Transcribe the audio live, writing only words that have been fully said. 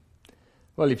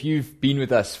Well, if you've been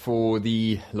with us for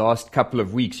the last couple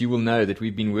of weeks, you will know that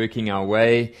we've been working our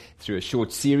way through a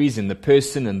short series in the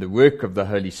person and the work of the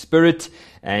Holy Spirit.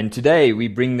 And today we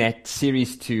bring that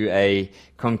series to a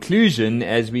conclusion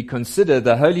as we consider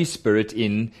the Holy Spirit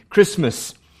in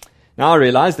Christmas. Now I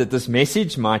realize that this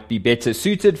message might be better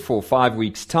suited for 5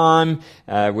 weeks' time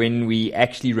when we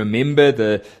actually remember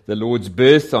the Lord's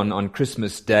birth on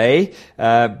Christmas Day.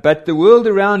 But the world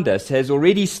around us has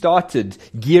already started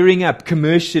gearing up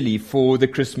commercially for the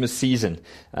Christmas season.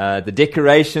 The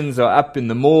decorations are up in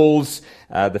the malls,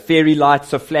 the fairy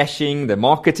lights are flashing, the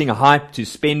marketing hype to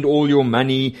spend all your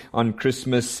money on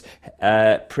Christmas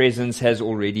presents has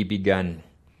already begun.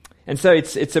 And so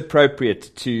it's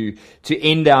appropriate to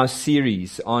end our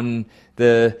series on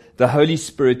the Holy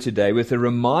Spirit today with a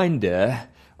reminder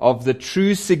of the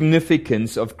true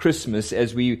significance of Christmas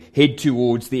as we head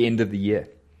towards the end of the year.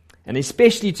 And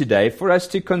especially today for us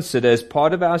to consider as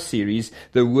part of our series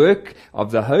the work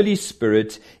of the Holy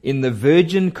Spirit in the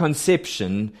virgin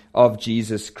conception of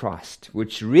Jesus Christ,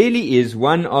 which really is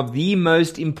one of the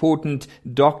most important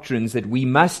doctrines that we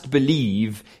must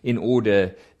believe in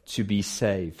order to be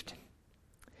saved.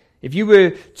 If you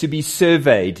were to be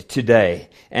surveyed today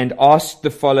and asked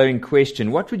the following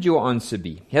question, what would your answer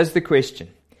be? Here's the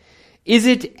question. Is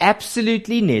it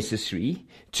absolutely necessary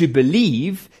to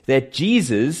believe that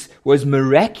Jesus was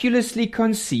miraculously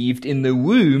conceived in the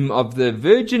womb of the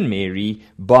Virgin Mary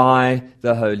by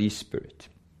the Holy Spirit?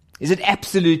 Is it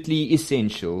absolutely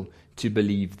essential to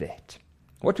believe that?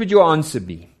 What would your answer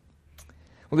be?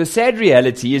 Well, the sad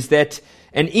reality is that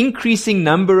an increasing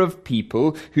number of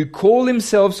people who call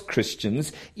themselves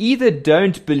Christians either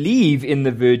don't believe in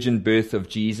the virgin birth of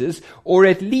Jesus or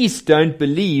at least don't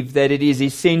believe that it is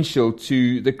essential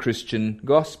to the Christian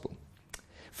gospel.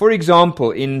 For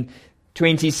example, in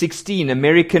 2016,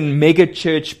 American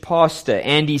megachurch pastor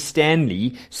Andy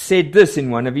Stanley said this in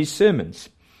one of his sermons.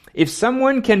 If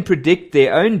someone can predict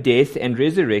their own death and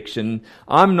resurrection,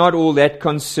 I'm not all that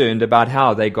concerned about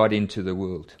how they got into the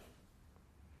world.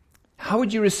 How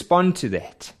would you respond to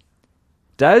that?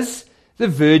 Does the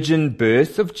virgin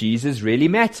birth of Jesus really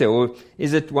matter? Or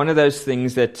is it one of those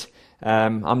things that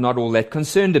I'm not all that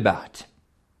concerned about?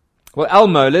 Well, Al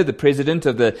Mohler, the president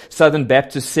of the Southern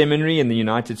Baptist Seminary in the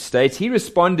United States, he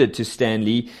responded to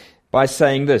Stanley by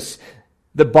saying this,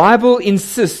 the Bible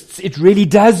insists it really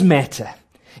does matter.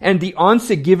 And the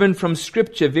answer given from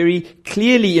Scripture very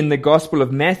clearly in the Gospel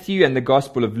of Matthew and the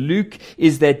Gospel of Luke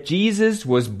is that Jesus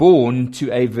was born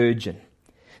to a virgin.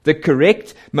 The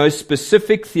correct, most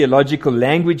specific theological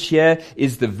language here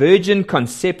is the virgin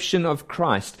conception of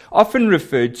Christ, often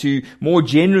referred to more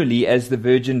generally as the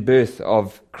virgin birth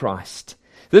of Christ.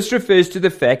 This refers to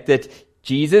the fact that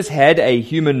Jesus had a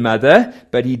human mother,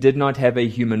 but he did not have a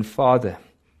human father.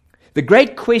 The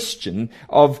great question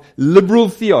of liberal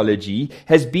theology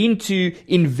has been to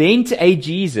invent a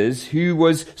Jesus who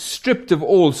was stripped of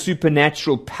all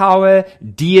supernatural power,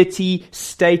 deity,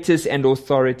 status, and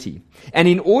authority. And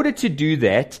in order to do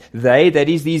that,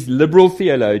 these liberal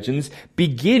theologians,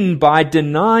 begin by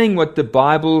denying what the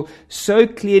Bible so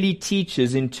clearly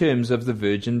teaches in terms of the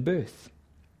virgin birth.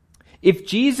 If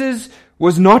Jesus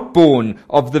was not born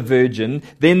of the virgin,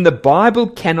 then the Bible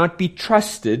cannot be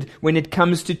trusted when it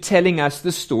comes to telling us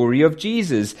the story of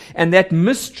Jesus. And that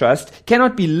mistrust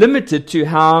cannot be limited to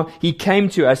how he came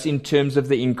to us in terms of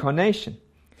the incarnation.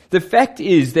 The fact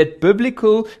is that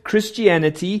biblical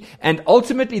Christianity and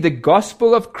ultimately the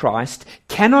gospel of Christ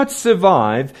cannot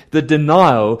survive the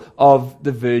denial of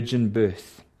the virgin birth.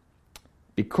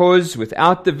 Because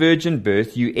without the virgin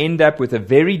birth, you end up with a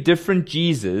very different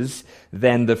Jesus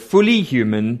than the fully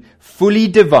human, fully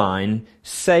divine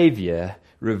Savior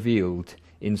revealed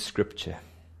in Scripture.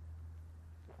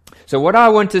 So what I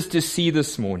want us to see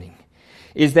this morning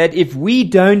is that if we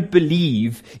don't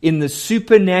believe in the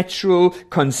supernatural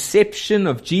conception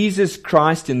of Jesus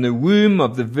Christ in the womb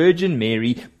of the Virgin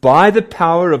Mary by the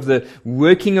power of the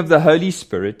working of the Holy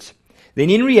Spirit, then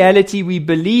in reality we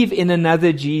believe in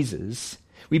another Jesus.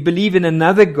 We believe in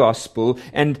another gospel,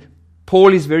 and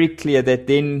Paul is very clear that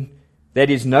then that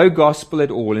is no gospel at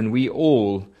all, and we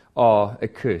all are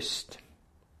accursed.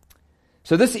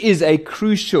 So this is a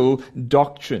crucial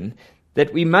doctrine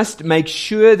that we must make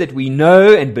sure that we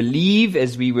know and believe,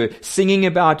 as we were singing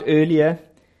about earlier,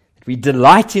 that we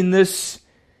delight in this.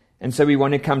 And so we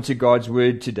want to come to God's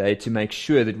Word today to make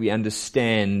sure that we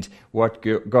understand what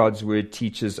God's Word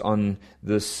teaches on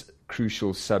this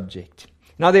crucial subject.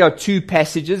 Now, there are two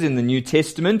passages in the New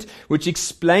Testament which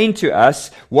explain to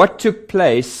us what took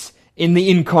place in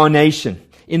the incarnation,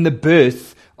 in the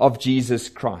birth of Jesus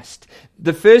Christ.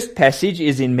 The first passage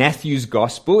is in Matthew's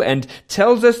Gospel and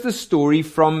tells us the story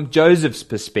from Joseph's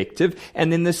perspective,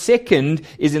 and then the second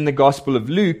is in the Gospel of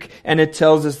Luke, and it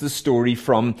tells us the story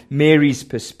from Mary's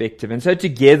perspective. And so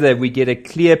together we get a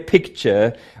clear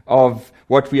picture of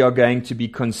what we are going to be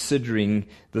considering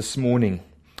this morning.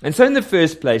 And so in the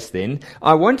first place then,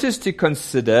 I want us to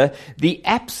consider the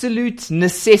absolute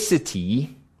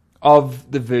necessity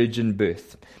of the virgin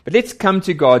birth. But let's come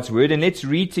to God's Word and let's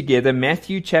read together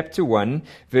Matthew chapter 1,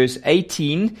 verse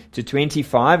 18 to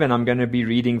 25, and I'm going to be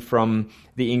reading from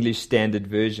the English Standard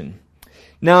Version.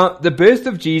 Now, the birth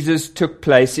of Jesus took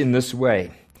place in this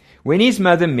way. When his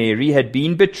mother Mary had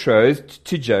been betrothed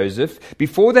to Joseph,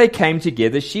 before they came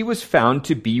together, she was found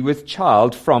to be with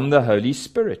child from the Holy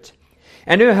Spirit.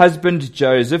 And her husband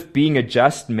Joseph, being a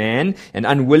just man and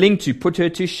unwilling to put her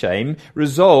to shame,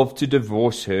 resolved to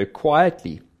divorce her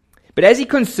quietly. But as he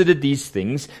considered these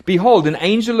things, behold, an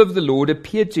angel of the Lord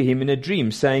appeared to him in a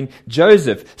dream, saying,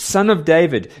 Joseph, son of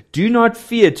David, do not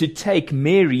fear to take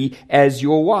Mary as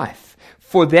your wife,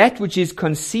 for that which is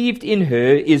conceived in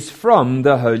her is from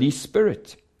the Holy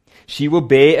Spirit. She will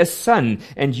bear a son,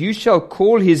 and you shall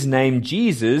call his name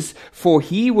Jesus, for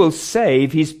he will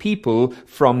save his people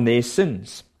from their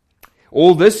sins.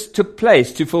 All this took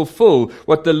place to fulfill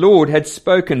what the Lord had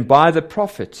spoken by the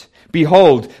prophet.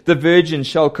 Behold, the virgin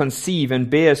shall conceive and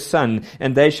bear a son,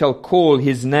 and they shall call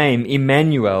his name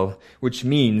Emmanuel, which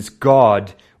means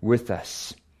God with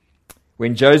us.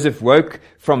 When Joseph woke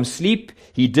from sleep,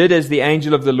 he did as the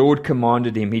angel of the Lord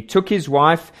commanded him. He took his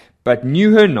wife, but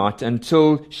knew her not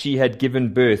until she had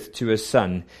given birth to a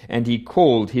son, and he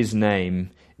called his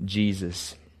name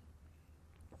Jesus.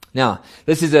 Now,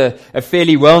 this is a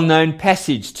fairly well-known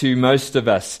passage to most of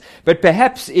us, but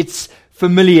perhaps its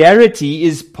familiarity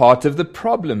is part of the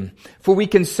problem. For we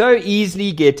can so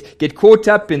easily get caught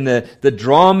up in the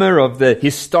drama of the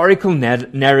historical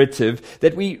narrative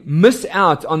that we miss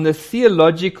out on the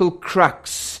theological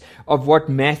crux of what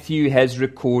Matthew has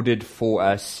recorded for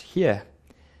us here.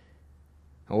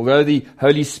 Although the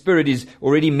Holy Spirit is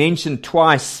already mentioned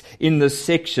twice in this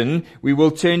section, we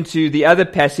will turn to the other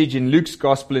passage in Luke's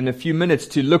Gospel in a few minutes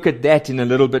to look at that in a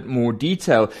little bit more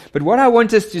detail. But what I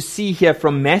want us to see here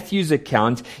from Matthew's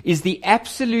account is the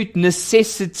absolute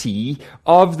necessity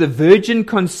of the virgin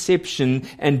conception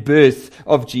and birth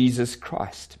of Jesus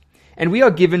Christ. And we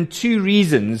are given two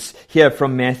reasons here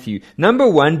from Matthew. Number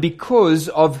one, because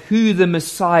of who the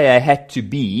Messiah had to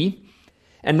be.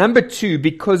 And number two,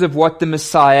 because of what the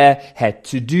Messiah had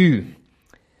to do.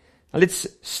 Now let's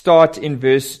start in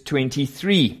verse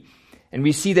 23. And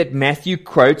we see that Matthew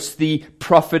quotes the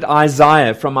prophet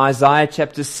Isaiah from Isaiah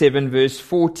chapter 7 verse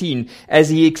 14 as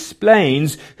he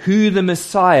explains who the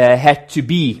Messiah had to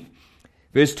be.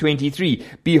 Verse 23,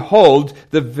 Behold,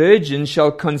 the virgin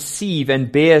shall conceive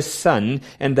and bear a son,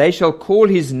 and they shall call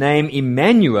his name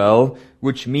Emmanuel,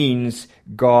 which means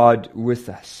God with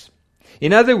us.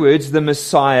 In other words, the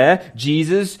Messiah,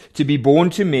 Jesus, to be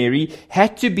born to Mary,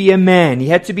 had to be a man. He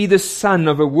had to be the son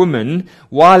of a woman,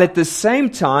 while at the same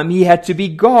time he had to be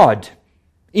God.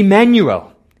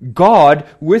 Emmanuel, God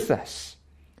with us.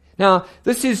 Now,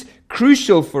 this is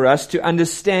crucial for us to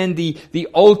understand the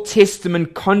Old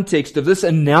Testament context of this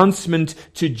announcement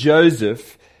to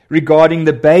Joseph regarding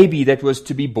the baby that was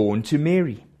to be born to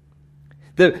Mary.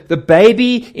 The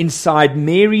baby inside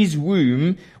Mary's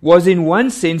womb was in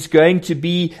one sense going to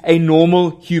be a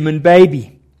normal human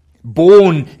baby,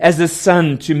 born as a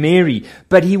son to Mary.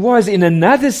 But he was in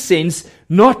another sense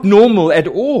not normal at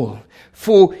all,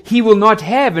 for he will not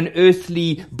have an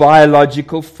earthly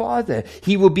biological father.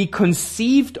 He will be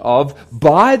conceived of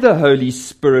by the Holy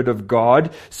Spirit of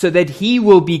God so that he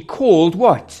will be called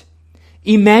what?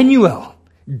 Emmanuel,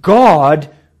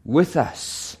 God with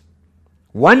us.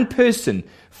 One person,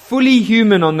 fully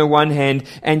human on the one hand,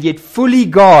 and yet fully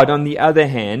God on the other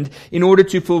hand, in order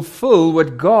to fulfill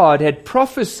what God had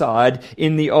prophesied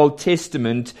in the Old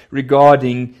Testament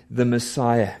regarding the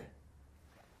Messiah.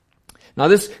 Now,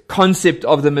 this concept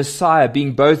of the Messiah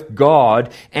being both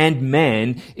God and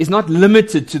man is not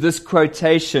limited to this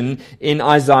quotation in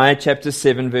Isaiah chapter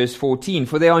 7 verse 14,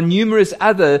 for there are numerous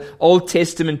other Old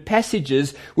Testament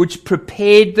passages which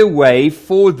prepared the way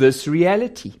for this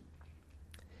reality.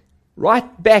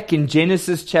 Right back in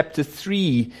Genesis chapter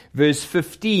 3, verse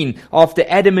 15, after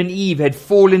Adam and Eve had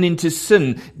fallen into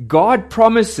sin, God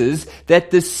promises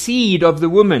that the seed of the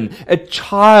woman, a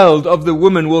child of the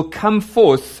woman, will come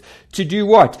forth to do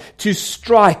what? To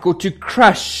strike or to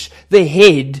crush the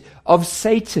head of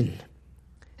Satan.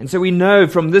 And so we know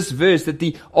from this verse that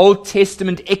the Old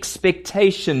Testament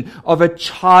expectation of a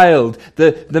child,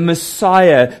 the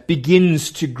Messiah,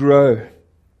 begins to grow.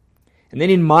 And then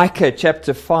in Micah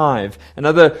chapter 5,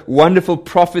 another wonderful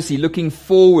prophecy looking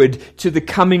forward to the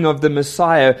coming of the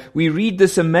Messiah, we read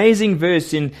this amazing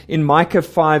verse in Micah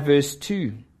 5 verse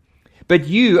 2. But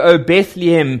you, O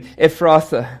Bethlehem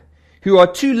Ephrathah, who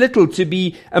are too little to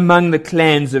be among the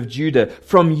clans of Judah,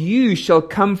 from you shall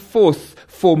come forth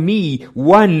for me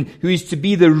one who is to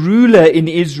be the ruler in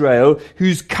Israel,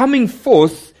 whose coming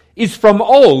forth is from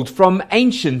old, from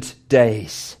ancient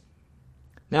days.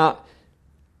 Now,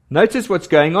 notice what's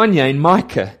going on here in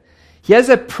Micah. Here's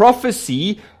a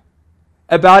prophecy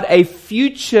about a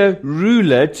future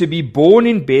ruler to be born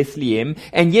in Bethlehem,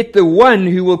 and yet the one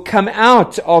who will come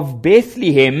out of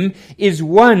Bethlehem is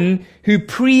one who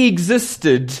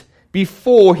pre-existed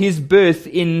before his birth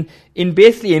in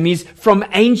Bethlehem. He's from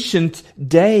ancient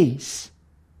days.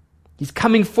 His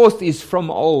coming forth is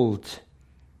from old,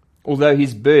 although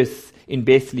his birth in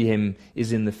Bethlehem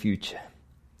is in the future.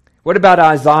 What about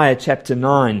Isaiah chapter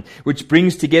 9, which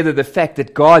brings together the fact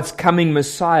that God's coming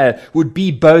Messiah would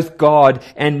be both God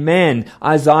and man?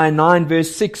 Isaiah 9 verse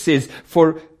 6 says,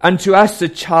 "For unto us a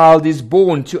child is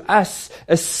born, to us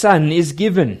a son is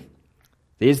given."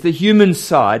 There's the human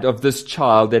side of this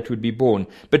child that would be born.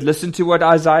 But listen to what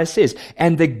Isaiah says.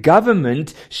 "And the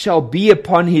government shall be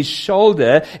upon his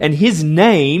shoulder, and his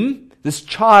name," this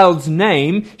child's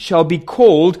name, "shall be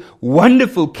called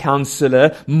Wonderful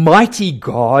Counselor, Mighty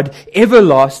God,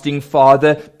 Everlasting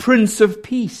Father, Prince of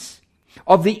Peace.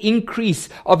 Of the increase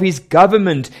of his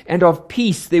government and of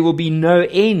peace there will be no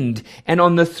end. And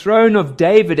on the throne of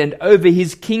David and over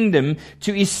his kingdom,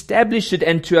 to establish it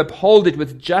and to uphold it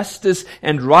with justice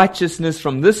and righteousness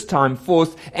from this time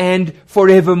forth and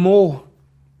forevermore."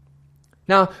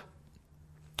 Now,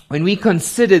 when we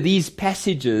consider these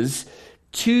passages,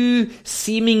 two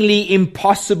seemingly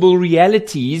impossible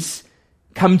realities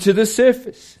come to the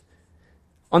surface.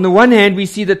 On the one hand, we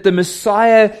see that the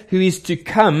Messiah who is to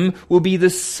come will be the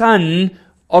son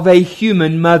of a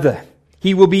human mother.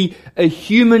 He will be a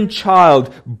human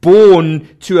child born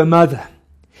to a mother.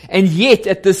 And yet,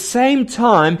 at the same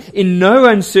time, in no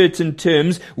uncertain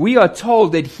terms, we are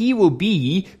told that he will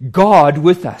be God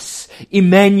with us,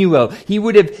 Emmanuel. He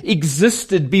would have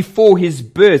existed before his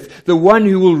birth, the one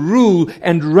who will rule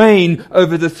and reign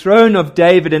over the throne of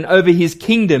David and over his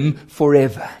kingdom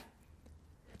forever.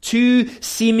 Two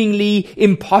seemingly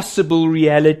impossible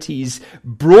realities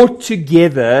brought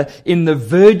together in the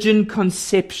virgin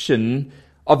conception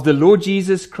of the Lord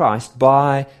Jesus Christ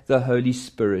by the Holy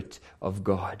Spirit of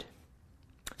God.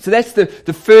 So that's the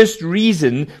first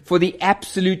reason for the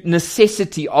absolute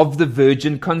necessity of the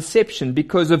virgin conception,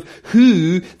 because of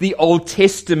who the Old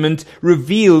Testament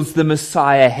reveals the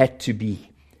Messiah had to be,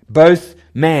 both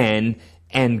man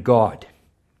and God.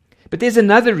 But there's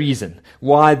another reason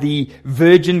why the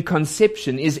virgin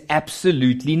conception is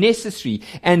absolutely necessary,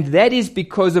 and that is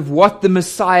because of what the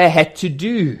Messiah had to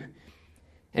do.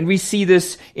 And we see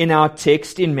this in our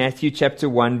text in Matthew chapter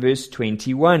 1 verse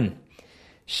 21.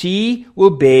 "She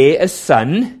will bear a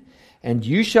son, and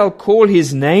you shall call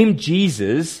his name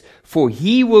Jesus, for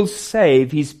he will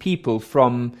save his people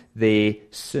from their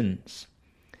sins."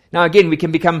 Now again, we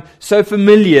can become so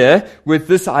familiar with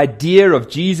this idea of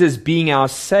Jesus being our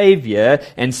Savior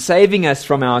and saving us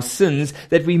from our sins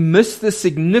that we miss the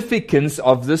significance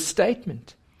of this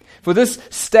statement. For this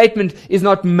statement is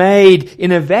not made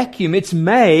in a vacuum. It's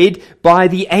made by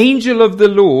the angel of the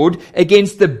Lord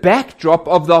against the backdrop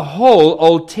of the whole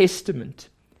Old Testament,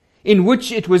 in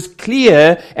which it was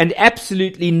clear and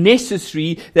absolutely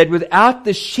necessary that without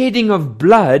the shedding of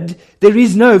blood, there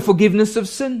is no forgiveness of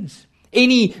sins.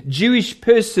 Any Jewish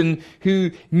person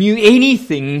who knew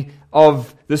anything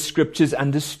of the Scriptures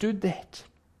understood that.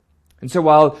 And so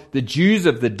while the Jews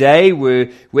of the day were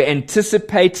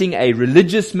anticipating a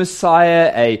religious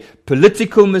Messiah, a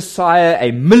political Messiah,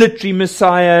 a military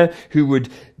Messiah who would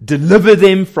deliver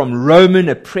them from Roman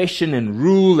oppression and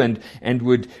rule and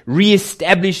would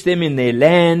reestablish them in their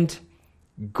land,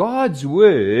 God's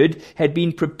word had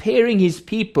been preparing his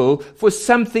people for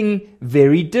something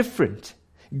very different.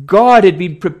 God had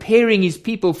been preparing his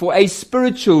people for a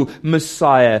spiritual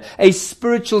Messiah, a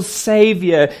spiritual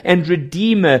Savior and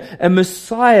Redeemer, a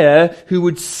Messiah who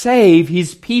would save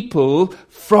his people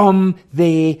from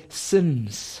their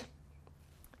sins.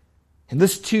 And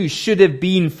this too should have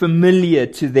been familiar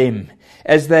to them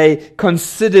as they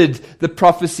considered the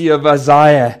prophecy of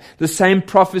Isaiah, the same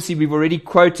prophecy we've already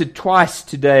quoted twice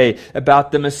today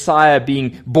about the Messiah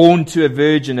being born to a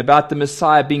virgin, about the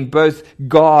Messiah being both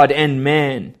God and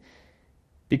man.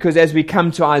 Because as we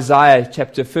come to Isaiah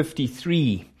chapter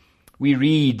 53, we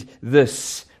read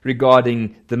this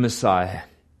regarding the Messiah.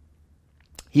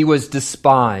 "He was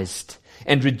despised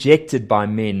and rejected by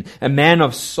men, a man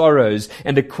of sorrows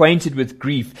and acquainted with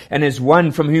grief, and as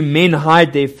one from whom men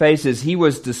hide their faces, he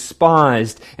was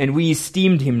despised, and we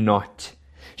esteemed him not.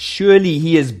 Surely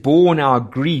he has borne our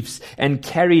griefs and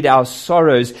carried our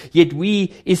sorrows, yet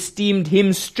we esteemed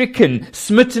him stricken,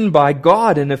 smitten by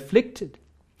God, and afflicted.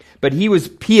 But he was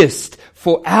pierced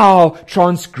for our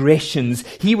transgressions.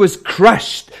 He was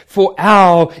crushed for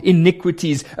our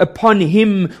iniquities. Upon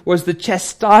him was the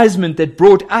chastisement that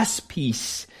brought us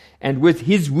peace, and with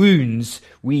his wounds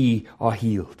we are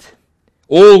healed.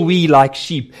 All we like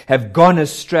sheep have gone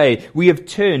astray. We have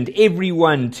turned every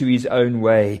one to his own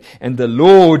way, and the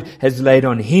Lord has laid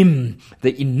on him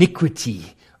the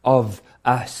iniquity of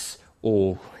us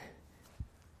all.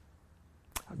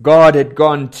 God had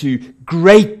gone to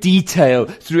great detail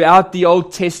throughout the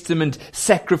Old Testament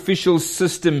sacrificial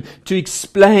system to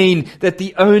explain that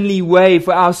the only way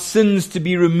for our sins to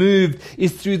be removed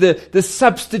is through the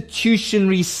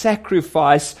substitutionary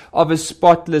sacrifice of a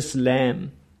spotless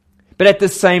lamb. But at the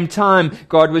same time,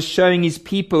 God was showing his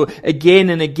people again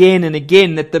and again and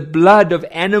again that the blood of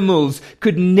animals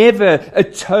could never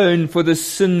atone for the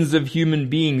sins of human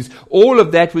beings. All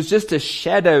of that was just a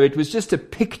shadow. It was just a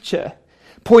picture,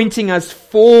 pointing us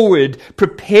forward,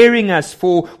 preparing us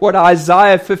for what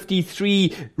Isaiah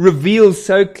 53 reveals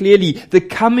so clearly, the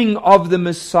coming of the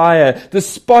Messiah, the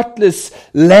spotless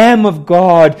Lamb of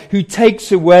God who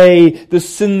takes away the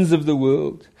sins of the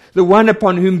world. The one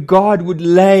upon whom God would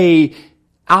lay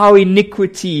our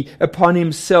iniquity upon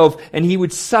himself, and he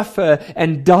would suffer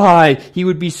and die. He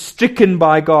would be stricken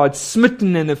by God,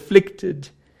 smitten and afflicted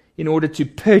in order to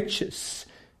purchase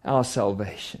our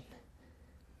salvation.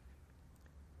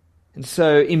 And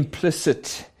so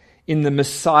implicit in the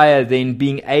Messiah then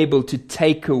being able to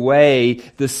take away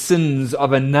the sins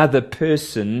of another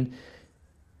person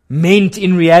meant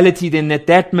in reality then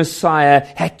that Messiah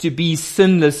had to be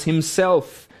sinless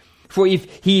himself. For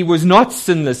if he was not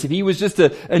sinless, if he was just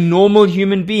a normal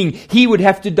human being, he would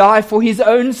have to die for his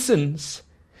own sins.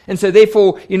 And so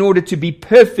therefore, in order to be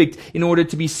perfect, in order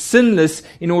to be sinless,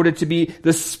 in order to be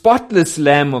the spotless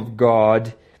Lamb of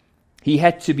God, he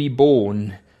had to be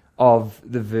born of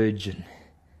the Virgin.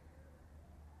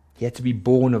 He had to be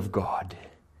born of God.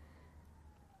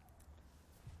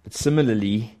 But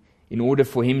similarly, in order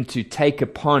for him to take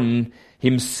upon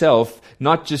himself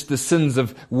not just the sins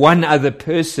of one other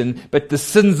person, but the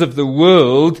sins of the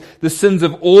world, the sins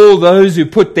of all those who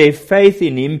put their faith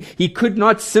in him, he could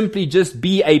not simply just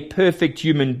be a perfect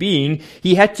human being.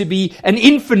 He had to be an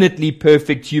infinitely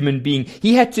perfect human being.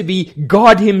 He had to be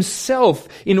God himself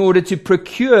in order to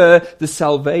procure the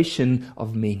salvation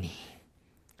of many.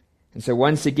 And so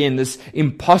once again, this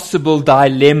impossible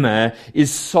dilemma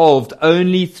is solved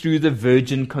only through the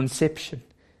virgin conception.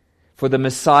 For the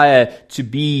Messiah to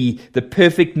be the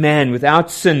perfect man without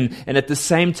sin and at the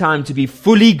same time to be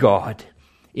fully God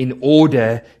in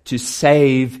order to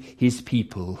save his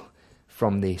people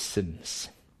from their sins.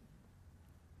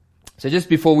 So just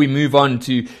before we move on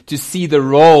to see the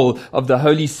role of the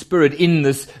Holy Spirit in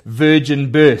this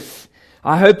virgin birth,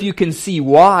 I hope you can see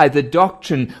why the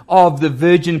doctrine of the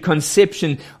virgin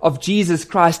conception of Jesus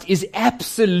Christ is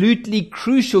absolutely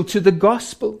crucial to the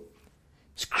gospel.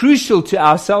 It's crucial to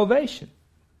our salvation.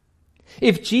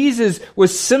 If Jesus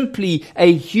was simply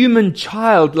a human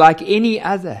child like any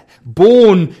other,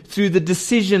 born through the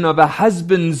decision of a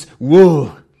husband's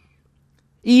will,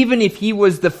 even if he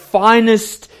was the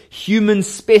finest human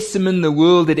specimen the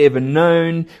world had ever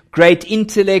known, great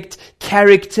intellect,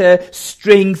 character,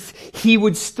 strength, he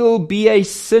would still be a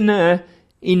sinner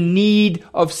in need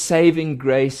of saving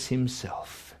grace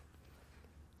himself.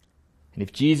 And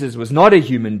if Jesus was not a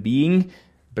human being,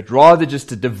 but rather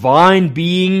just a divine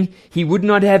being, he would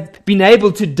not have been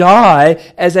able to die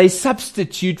as a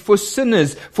substitute for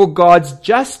sinners. For God's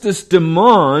justice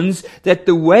demands that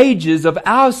the wages of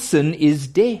our sin is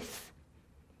death.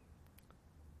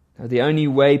 Now, the only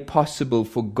way possible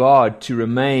for God to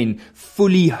remain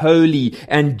fully holy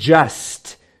and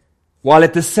just, while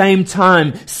at the same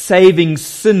time saving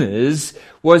sinners,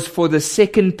 was for the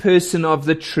second person of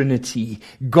the Trinity,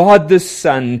 God the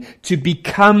Son, to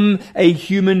become a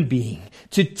human being,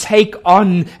 to take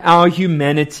on our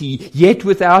humanity, yet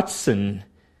without sin,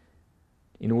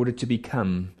 in order to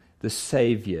become the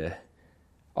Savior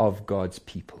of God's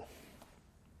people.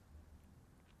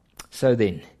 So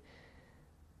then,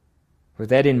 with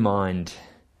that in mind,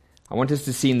 I want us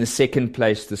to see in the second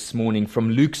place this morning from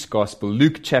Luke's Gospel,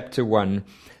 Luke chapter 1,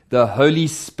 the Holy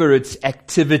Spirit's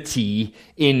activity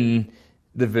in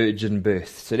the virgin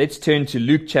birth. So let's turn to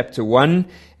Luke chapter 1,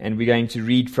 and we're going to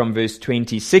read from verse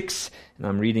 26, and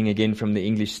I'm reading again from the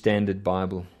English Standard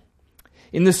Bible.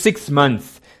 In the 6th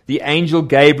month, the angel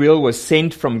Gabriel was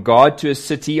sent from God to a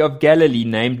city of Galilee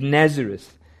named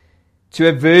Nazareth, to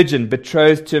a virgin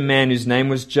betrothed to a man whose name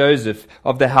was Joseph,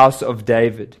 of the house of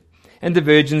David. And the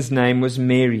virgin's name was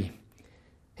Mary.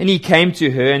 And he came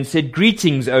to her and said,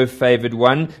 "Greetings, O favored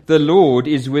one, the Lord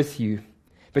is with you."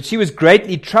 But she was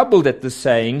greatly troubled at the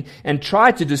saying, and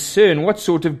tried to discern what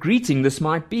sort of greeting this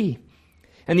might be.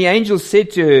 And the angel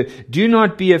said to her, "Do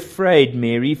not be afraid,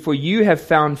 Mary, for you have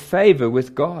found favor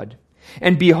with God.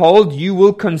 And behold, you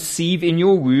will conceive in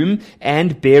your womb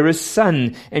and bear a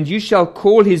son, and you shall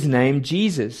call his name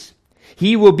Jesus.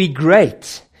 He will be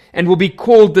great, and will be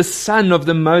called the Son of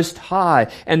the Most High,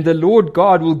 and the Lord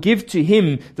God will give to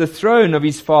him the throne of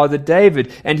his father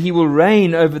David, and he will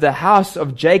reign over the house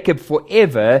of Jacob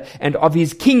forever, and of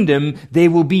his kingdom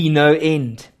there will be no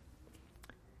end."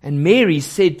 And Mary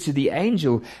said to the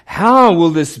angel, "How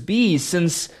will this be,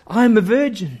 since I am a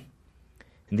virgin?"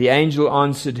 And the angel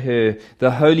answered her,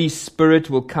 "The Holy Spirit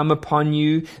will come upon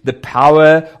you, the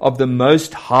power of the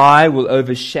Most High will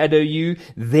overshadow you.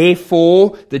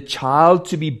 Therefore, the child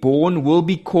to be born will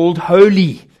be called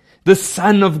Holy, the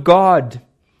Son of God.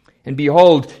 And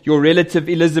behold, your relative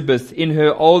Elizabeth in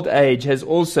her old age has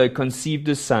also conceived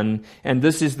a son, and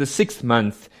this is the 6th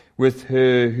month with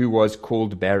her who was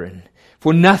called barren.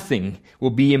 For nothing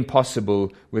will be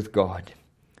impossible with God."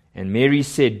 And Mary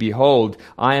said, "Behold,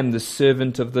 I am the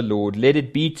servant of the Lord. Let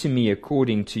it be to me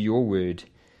according to your word."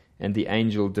 And the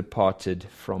angel departed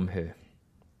from her.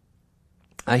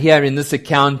 Here in this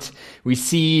account, we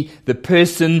see the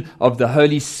person of the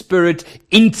Holy Spirit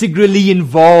integrally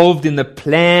involved in the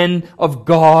plan of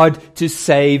God to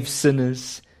save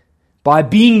sinners, by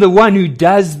being the one who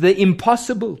does the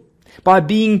impossible, by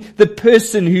being the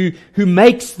person who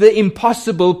makes the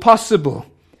impossible possible.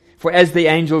 For as the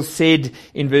angel said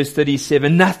in verse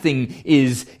 37, nothing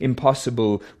is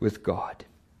impossible with God.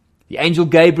 The angel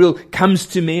Gabriel comes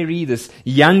to Mary, this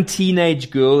young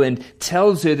teenage girl, and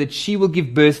tells her that she will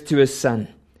give birth to a son.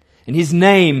 And his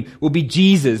name will be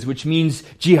Jesus, which means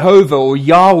Jehovah or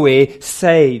Yahweh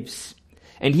saves.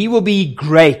 And he will be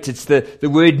great. It's the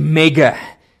word mega.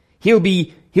 He'll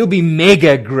be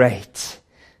mega great.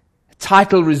 A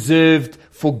title reserved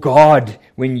for God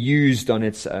when used on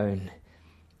its own.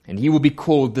 And he will be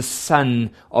called the Son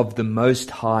of the Most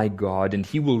High God, and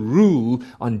he will rule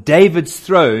on David's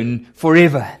throne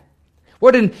forever.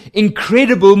 What an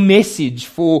incredible message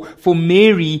for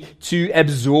Mary to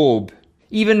absorb,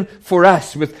 even for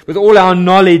us, with all our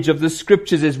knowledge of the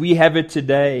scriptures as we have it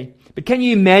today. But can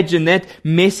you imagine that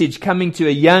message coming to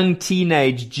a young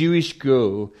teenage Jewish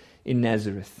girl in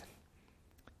Nazareth?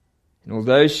 And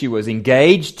although she was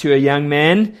engaged to a young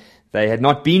man, they had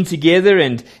not been together,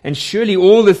 and surely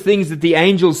all the things that the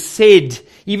angel said,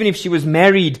 even if she was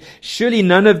married, surely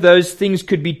none of those things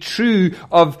could be true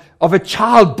of a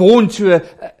child born to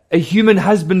a human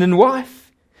husband and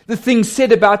wife. The things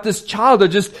said about this child are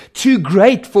just too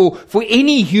great for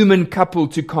any human couple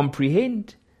to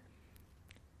comprehend.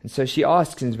 And so she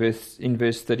asks in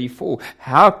verse 34,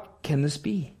 "How can this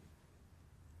be?"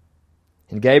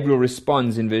 And Gabriel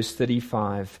responds in verse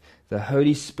 35, "The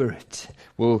Holy Spirit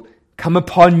will come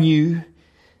upon you.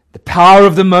 The power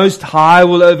of the Most High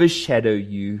will overshadow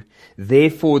you.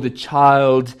 Therefore the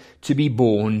child to be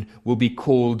born will be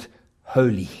called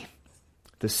Holy,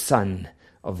 the Son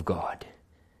of God."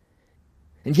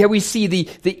 And here we see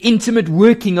the intimate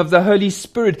working of the Holy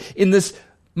Spirit in this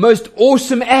most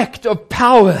awesome act of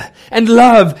power and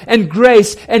love and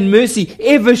grace and mercy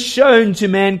ever shown to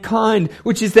mankind,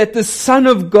 which is that the Son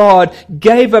of God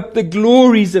gave up the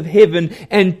glories of heaven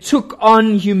and took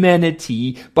on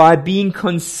humanity by being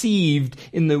conceived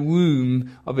in the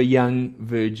womb of a young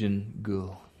virgin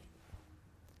girl.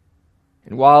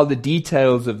 And while the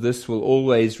details of this will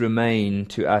always remain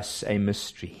to us a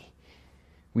mystery,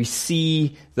 we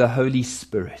see the Holy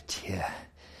Spirit here,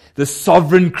 the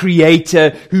sovereign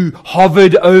creator who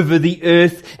hovered over the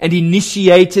earth and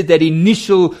initiated that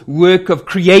initial work of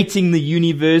creating the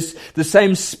universe. The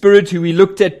same Spirit who we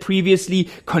looked at previously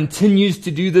continues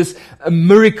to do this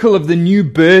miracle of the new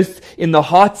birth in the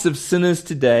hearts of sinners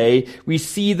today. We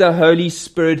see the Holy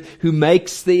Spirit who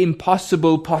makes the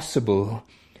impossible possible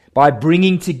by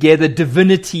bringing together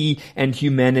divinity and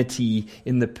humanity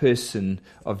in the person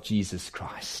of Jesus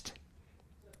Christ.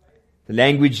 The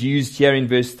language used here in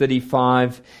verse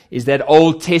 35 is that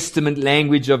Old Testament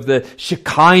language of the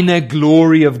Shekinah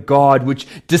glory of God, which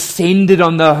descended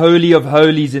on the Holy of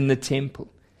Holies in the temple.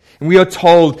 And we are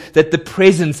told that the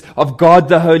presence of God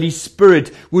the Holy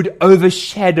Spirit would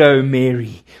overshadow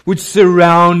Mary, would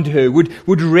surround her,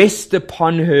 would rest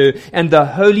upon her, and the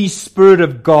Holy Spirit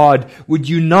of God would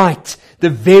unite the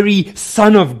very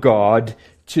Son of God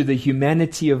to the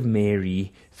humanity of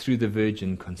Mary through the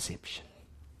virgin conception.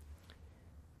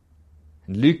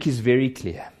 And Luke is very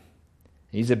clear.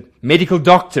 He's a medical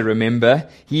doctor, remember.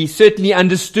 He certainly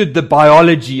understood the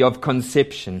biology of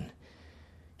conception.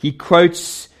 He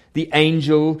quotes the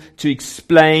angel to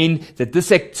explain that this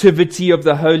activity of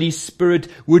the Holy Spirit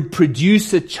would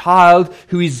produce a child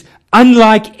who is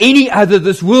unlike any other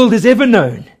this world has ever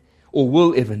known or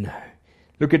will ever know.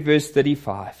 Look at verse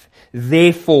 35.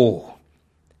 Therefore,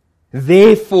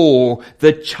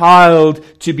 the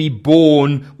child to be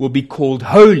born will be called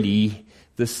Holy,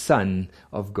 the Son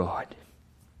of God.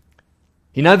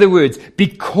 In other words,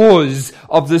 because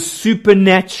of the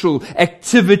supernatural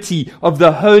activity of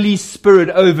the Holy Spirit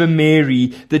over Mary,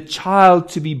 the child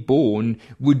to be born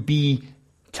would be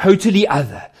totally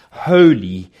other,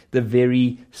 holy, the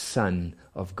very Son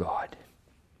of God.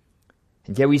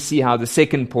 And here we see how the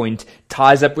second point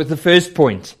ties up with the first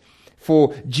point.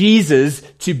 For Jesus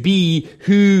to be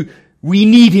who we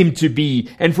need him to be,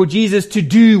 and for Jesus to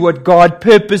do what God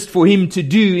purposed for him to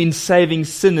do in saving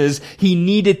sinners, he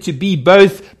needed to be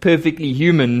both perfectly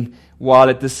human while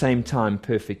at the same time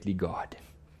perfectly God.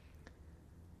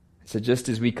 So just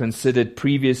as we considered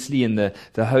previously in the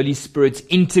Holy Spirit's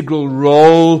integral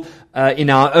role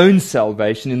in our own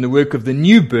salvation, in the work of the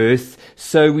new birth,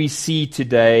 so we see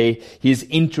today his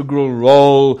integral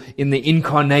role in the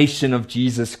incarnation of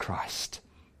Jesus Christ.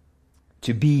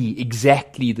 To be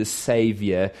exactly the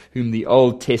Savior whom the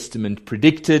Old Testament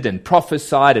predicted and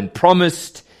prophesied and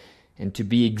promised, and to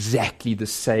be exactly the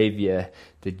Savior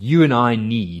that you and I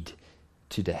need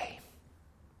today.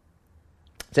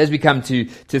 So as we come to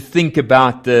think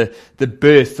about the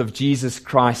birth of Jesus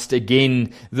Christ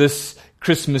again this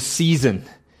Christmas season,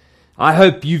 I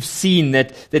hope you've seen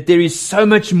that there is so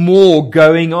much more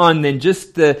going on than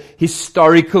just the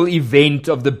historical event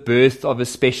of the birth of a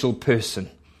special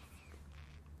person.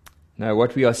 No,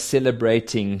 what we are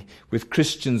celebrating with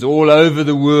Christians all over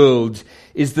the world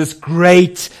is this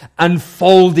great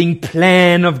unfolding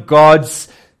plan of God's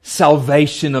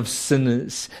salvation of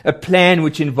sinners. A plan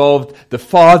which involved the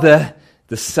Father,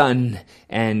 the Son,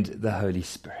 and the Holy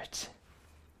Spirit.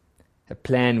 A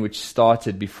plan which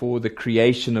started before the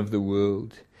creation of the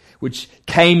world, which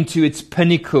came to its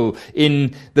pinnacle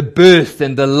in the birth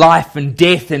and the life and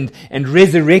death and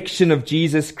resurrection of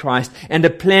Jesus Christ, and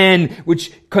a plan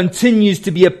which continues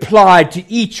to be applied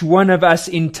to each one of us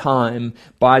in time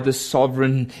by the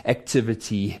sovereign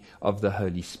activity of the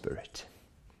Holy Spirit.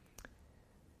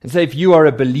 And so if you are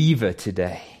a believer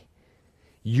today,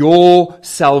 your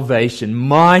salvation,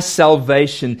 my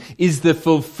salvation, is the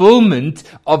fulfillment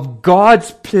of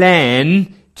God's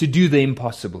plan to do the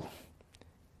impossible.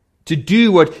 To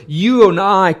do what you and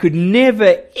I could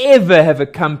never ever have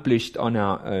accomplished on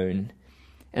our own.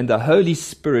 And the Holy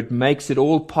Spirit makes it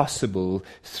all possible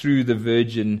through the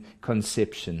virgin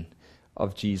conception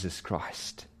of Jesus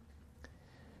Christ.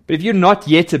 But if you're not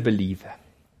yet a believer,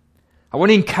 I want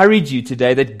to encourage you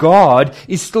today that God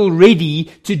is still ready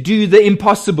to do the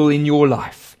impossible in your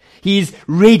life. He is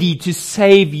ready to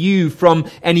save you from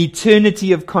an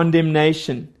eternity of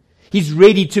condemnation. He's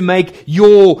ready to make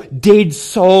your dead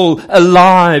soul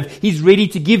alive. He's ready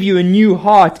to give you a new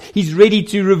heart. He's ready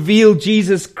to reveal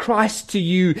Jesus Christ to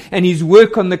you and his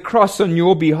work on the cross on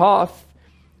your behalf.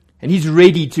 And he's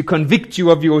ready to convict you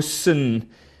of your sin,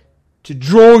 to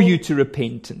draw you to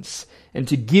repentance, and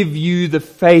to give you the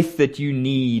faith that you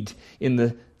need in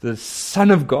the Son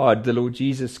of God, the Lord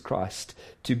Jesus Christ,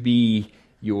 to be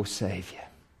your Savior.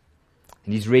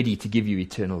 And he's ready to give you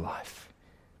eternal life.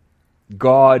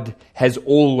 God has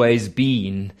always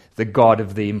been the God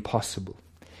of the impossible.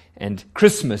 And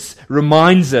Christmas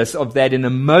reminds us of that in a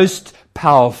most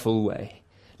powerful way.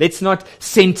 Let's not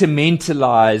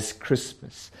sentimentalize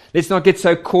Christmas. Let's not get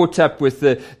so caught up with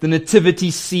the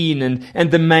nativity scene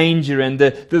and the manger and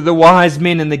the wise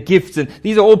men and the gifts. And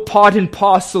these are all part and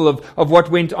parcel of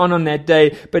what went on that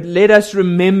day. But let us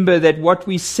remember that what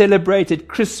we celebrate at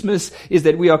Christmas is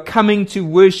that we are coming to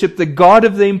worship the God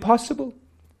of the impossible.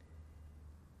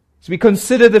 So we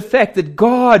consider the fact that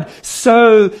God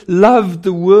so loved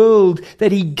the world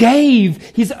that he gave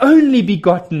his only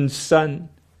begotten Son,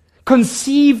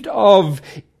 conceived of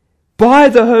by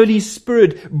the Holy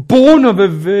Spirit, born of a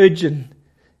virgin,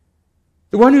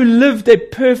 the one who lived a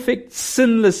perfect,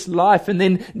 sinless life and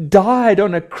then died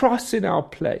on a cross in our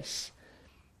place,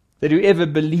 that whoever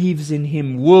believes in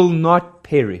him will not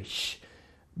perish,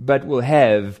 but will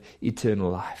have eternal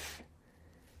life.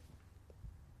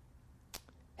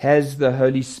 has the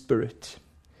Holy Spirit,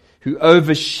 who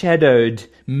overshadowed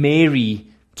Mary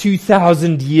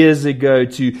 2,000 years ago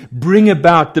to bring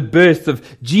about the birth of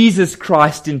Jesus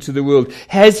Christ into the world.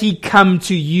 Has He come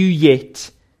to you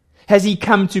yet? Has He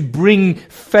come to bring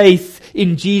faith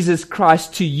in Jesus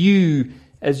Christ to you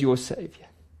as your Savior?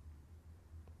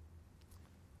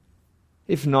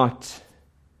 If not,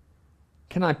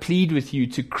 can I plead with you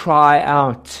to cry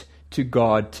out to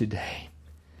God today?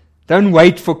 Don't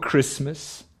wait for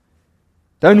Christmas.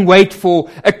 Don't wait for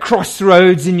a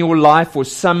crossroads in your life or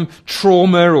some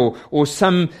trauma or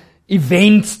some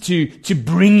event to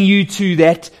bring you to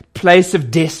that place of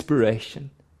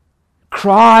desperation.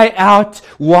 Cry out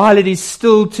while it is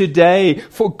still today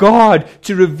for God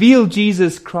to reveal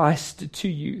Jesus Christ to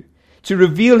you, to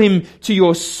reveal Him to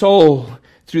your soul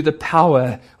through the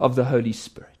power of the Holy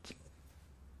Spirit.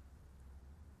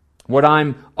 What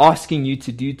I'm asking you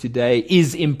to do today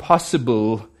is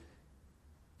impossible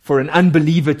for an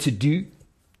unbeliever to do.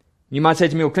 You might say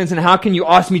to me, well, Clinton, how can you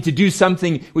ask me to do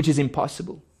something which is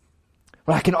impossible?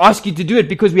 Well, I can ask you to do it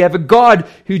because we have a God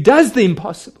who does the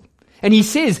impossible. And He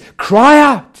says, cry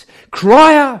out,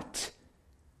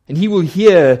 and He will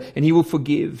hear, and He will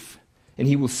forgive, and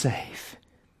He will save.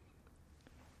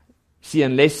 See,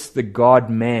 unless the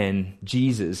God-man,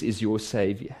 Jesus, is your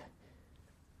Savior,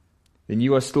 then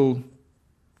you are still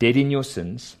dead in your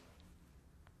sins.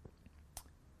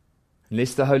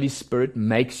 Unless the Holy Spirit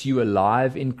makes you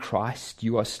alive in Christ,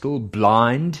 you are still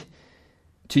blind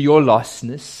to your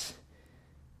lostness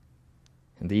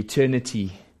and the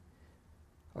eternity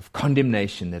of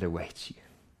condemnation that awaits you.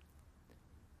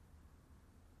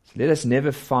 So let us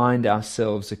never find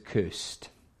ourselves accursed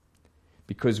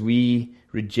because we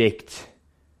reject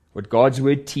what God's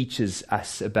Word teaches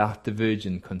us about the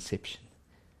virgin conception.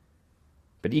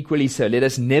 But equally so, let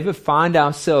us never find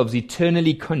ourselves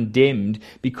eternally condemned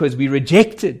because we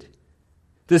rejected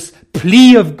this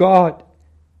plea of God,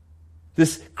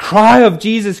 this cry of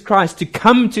Jesus Christ to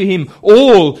come to Him,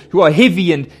 all who are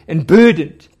heavy and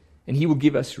burdened, and He will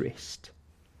give us rest.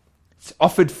 It's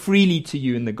offered freely to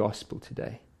you in the gospel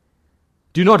today.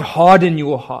 Do not harden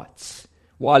your hearts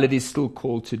while it is still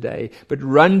called today, but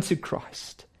run to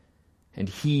Christ, and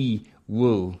He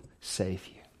will save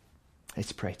you.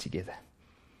 Let's pray together.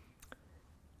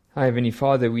 Our Heavenly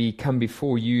Father, we come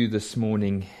before you this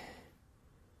morning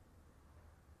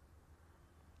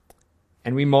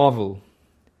and we marvel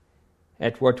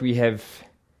at what we have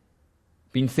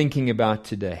been thinking about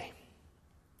today.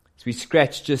 As we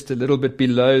scratch just a little bit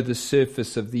below the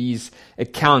surface of these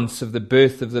accounts of the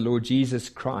birth of the Lord Jesus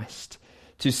Christ,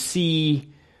 to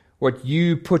see what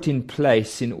you put in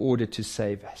place in order to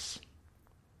save us.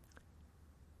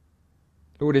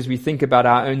 Lord, as we think about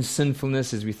our own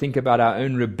sinfulness, as we think about our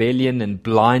own rebellion and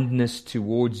blindness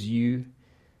towards you,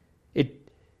 it's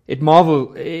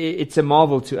a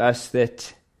marvel to us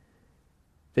that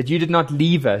you did not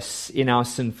leave us in our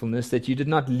sinfulness, that you did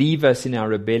not leave us in our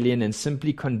rebellion and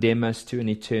simply condemn us to an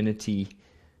eternity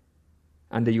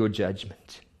under your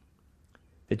judgment.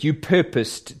 That you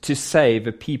purposed to save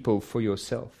a people for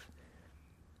yourself.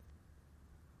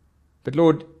 But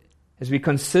Lord, as we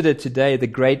consider today the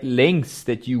great lengths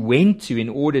that you went to in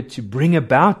order to bring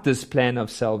about this plan of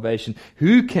salvation,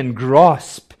 who can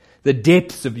grasp the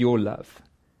depths of your love?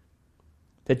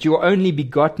 That your only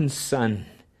begotten Son,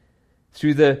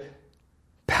 through the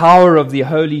power of the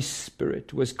Holy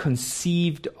Spirit, was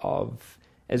conceived of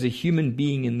as a human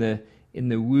being in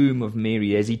the womb of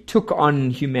Mary, as He took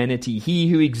on humanity, He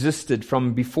who existed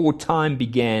from before time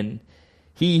began,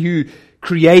 He who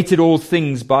created all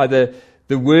things by the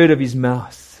word of His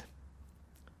mouth,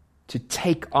 to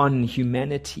take on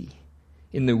humanity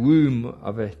in the womb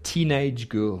of a teenage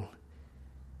girl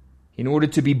in order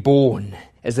to be born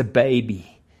as a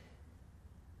baby,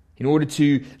 in order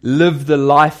to live the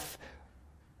life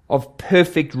of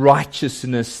perfect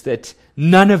righteousness that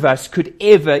none of us could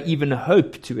ever even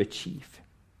hope to achieve,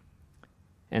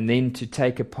 and then to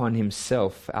take upon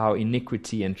Himself our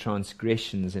iniquity and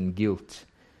transgressions and guilt,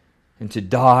 and to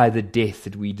die the death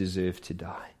that we deserve to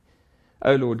die.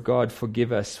 O Lord God,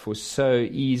 forgive us for so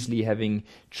easily having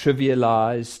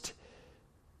trivialized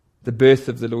the birth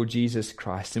of the Lord Jesus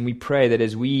Christ. And we pray that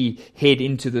as we head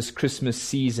into this Christmas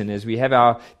season, as we have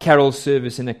our carol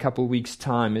service in a couple weeks'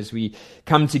 time, as we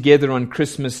come together on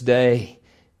Christmas Day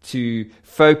to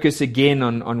focus again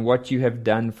on what you have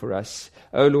done for us,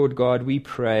 O Lord God, we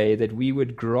pray that we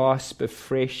would grasp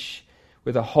afresh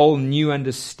with a whole new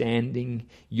understanding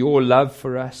your love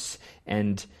for us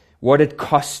and what it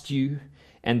cost you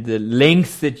and the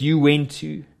length that you went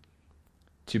to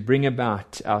bring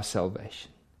about our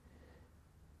salvation.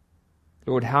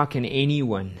 Lord, how can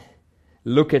anyone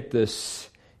look at this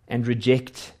and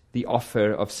reject the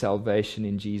offer of salvation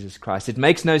in Jesus Christ. It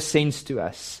makes no sense to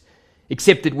us,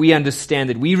 except that we understand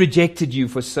that we rejected you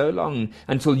for so long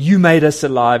until you made us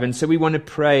alive. And so we want to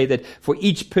pray that for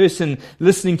each person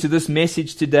listening to this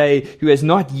message today who has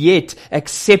not yet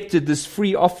accepted this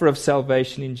free offer of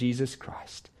salvation in Jesus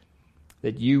Christ,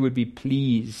 that you would be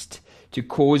pleased to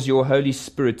cause your Holy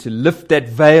Spirit to lift that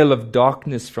veil of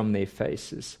darkness from their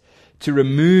faces, to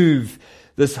remove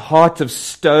this heart of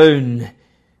stone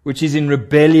which is in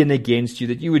rebellion against you,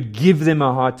 that you would give them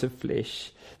a heart of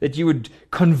flesh, that you would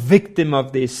convict them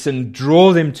of their sin,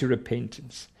 draw them to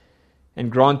repentance,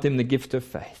 and grant them the gift of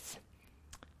faith.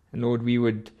 And Lord, we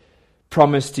would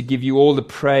promise to give you all the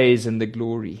praise and the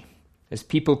glory as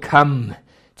people come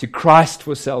to Christ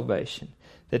for salvation,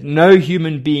 that no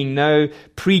human being, no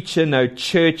preacher, no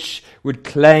church would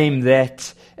claim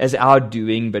that as our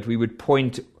doing, but we would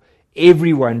point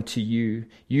everyone to you.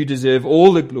 You deserve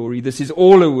all the glory. This is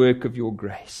all a work of your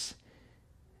grace.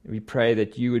 We pray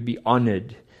that you would be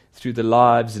honored through the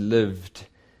lives lived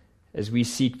as we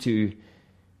seek to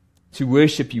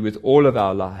worship you with all of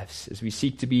our lives, as we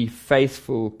seek to be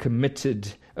faithful,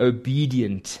 committed,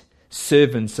 obedient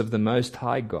servants of the Most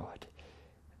High God,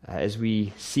 as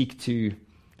we seek to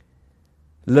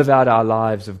live out our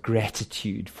lives of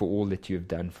gratitude for all that you have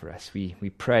done for us. We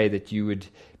pray that you would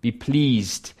be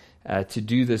pleased to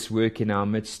do this work in our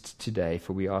midst today,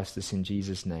 for we ask this in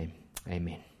Jesus' name.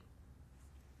 Amen.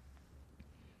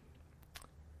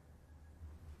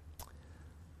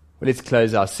 Well, let's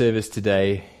close our service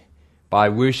today by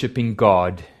worshiping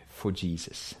God for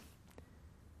Jesus,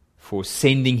 for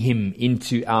sending him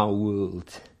into our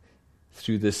world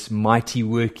through this mighty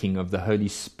working of the Holy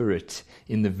Spirit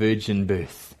in the virgin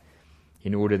birth,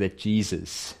 in order that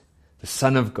Jesus, the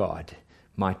Son of God,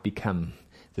 might become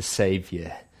the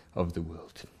Savior of the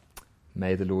world.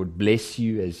 May the Lord bless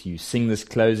you as you sing this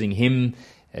closing hymn,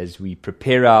 as we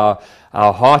prepare our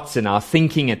hearts and our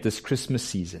thinking at this Christmas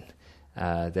season,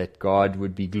 that God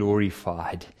would be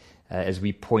glorified as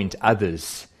we point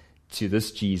others to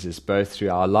this Jesus, both through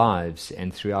our lives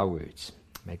and through our words.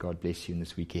 May God bless you in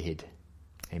this week ahead.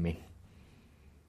 Amen.